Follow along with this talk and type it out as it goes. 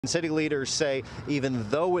City leaders say even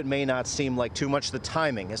though it may not seem like too much, the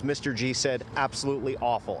timing, as Mr. G said, absolutely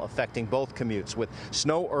awful, affecting both commutes with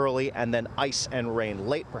snow early and then ice and rain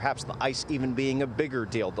late, perhaps the ice even being a bigger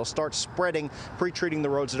deal. They'll start spreading, pre-treating the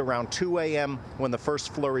roads at around 2 a.m. when the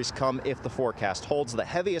first flurries come if the forecast holds. The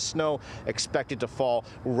heaviest snow expected to fall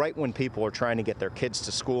right when people are trying to get their kids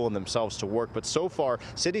to school and themselves to work. But so far,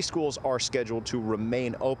 city schools are scheduled to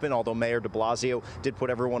remain open, although Mayor de Blasio did put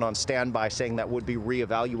everyone on standby, saying that would be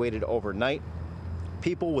reevaluated overnight.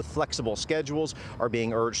 People with flexible schedules are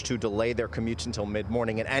being urged to delay their commutes until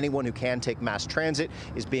mid-morning, and anyone who can take mass transit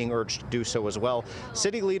is being urged to do so as well.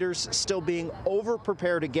 City leaders still being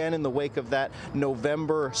over-prepared again in the wake of that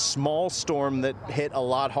November small storm that hit a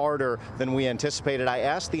lot harder than we anticipated. I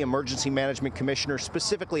asked the Emergency Management Commissioner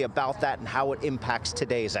specifically about that and how it impacts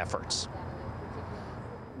today's efforts.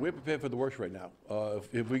 We're prepared for the worst right now.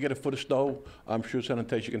 If we get a foot of snow, I'm sure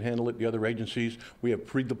sanitation can handle it. The other agencies, we have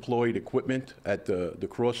pre-deployed equipment at the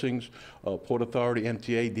crossings. Port Authority,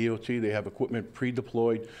 MTA, DOT, they have equipment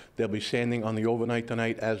pre-deployed. They'll be sanding on the overnight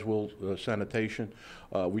tonight, as will sanitation.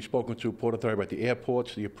 We've spoken to Port Authority about the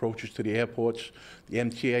airports, the approaches to the airports, the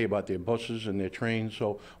MTA about their buses and their trains.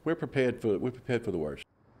 So we're prepared for the worst.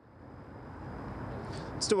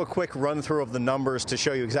 Let's do a quick run through of the numbers to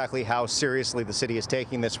show you exactly how seriously the city is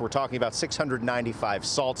taking this. We're talking about 695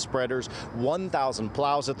 salt spreaders, 1,000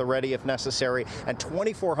 plows at the ready if necessary, and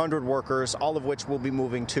 2,400 workers, all of which will be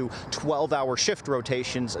moving to 12-hour shift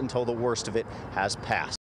rotations until the worst of it has passed.